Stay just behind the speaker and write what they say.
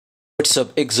What's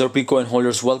up XRP coin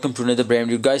holders, welcome to another brand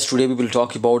new guys. Today we will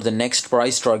talk about the next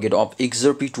price target of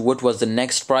XRP, to what was the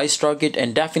next price target,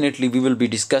 and definitely we will be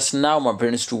discussing now my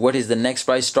friends to what is the next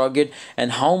price target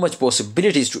and how much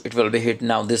possibilities to it will be hit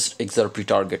now this XRP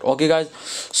target. Okay guys,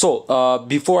 so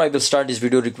before I will start this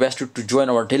video, request you to join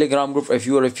our Telegram group. If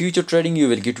you are a future trading, you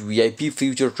will get VIP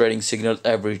future trading signals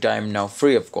every time, now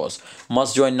free of course.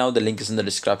 Must join now, the link is in the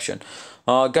description.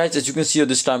 Guys, as you can see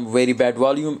this time, very bad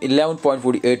volume,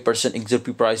 11.48%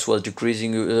 XRP price was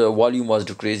decreasing, volume was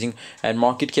decreasing, and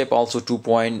market cap also 2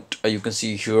 you can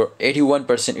see here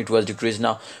 81% it was decreased.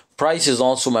 Now price is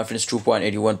also my friends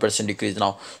 2.81% decrease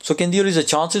now. So can there is a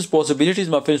chances, possibilities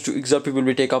my friends to XRP will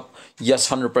be take up? Yes,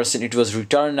 100% it was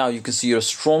returned. Now you can see your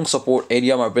strong support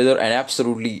area my brother, and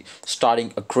absolutely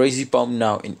starting a crazy pump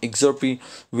now in XRP.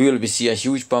 We will be see a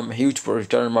huge pump, huge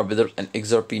return my brother and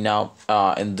XRP now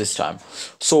in this time.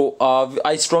 So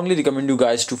I strongly recommend you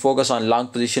guys to focus on long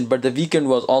position, but the weekend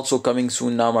was also coming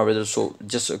soon now my brother, so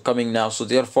just coming now, so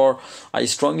therefore I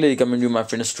strongly recommend you my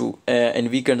friends to in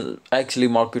weekend actually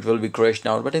market will be crashed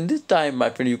now, but in this time my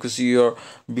friend you can see here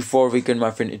before weekend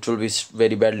my friend it will be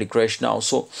very badly crashed now.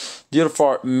 So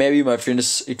therefore maybe my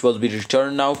friends it will be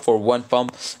returned now for one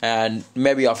pump, and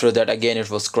maybe after that again it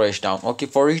was crashed down. Okay,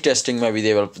 for retesting maybe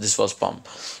they will this was pump.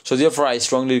 So therefore I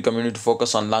strongly recommend you to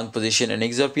focus on long position and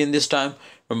XRP in this time,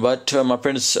 but my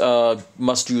friends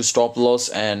must use stop loss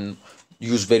and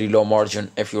use very low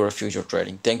margin if you're a future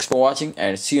trading. Thanks for watching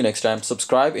and see you next time.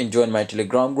 Subscribe and join my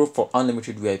Telegram group for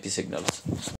unlimited VIP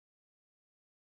signals.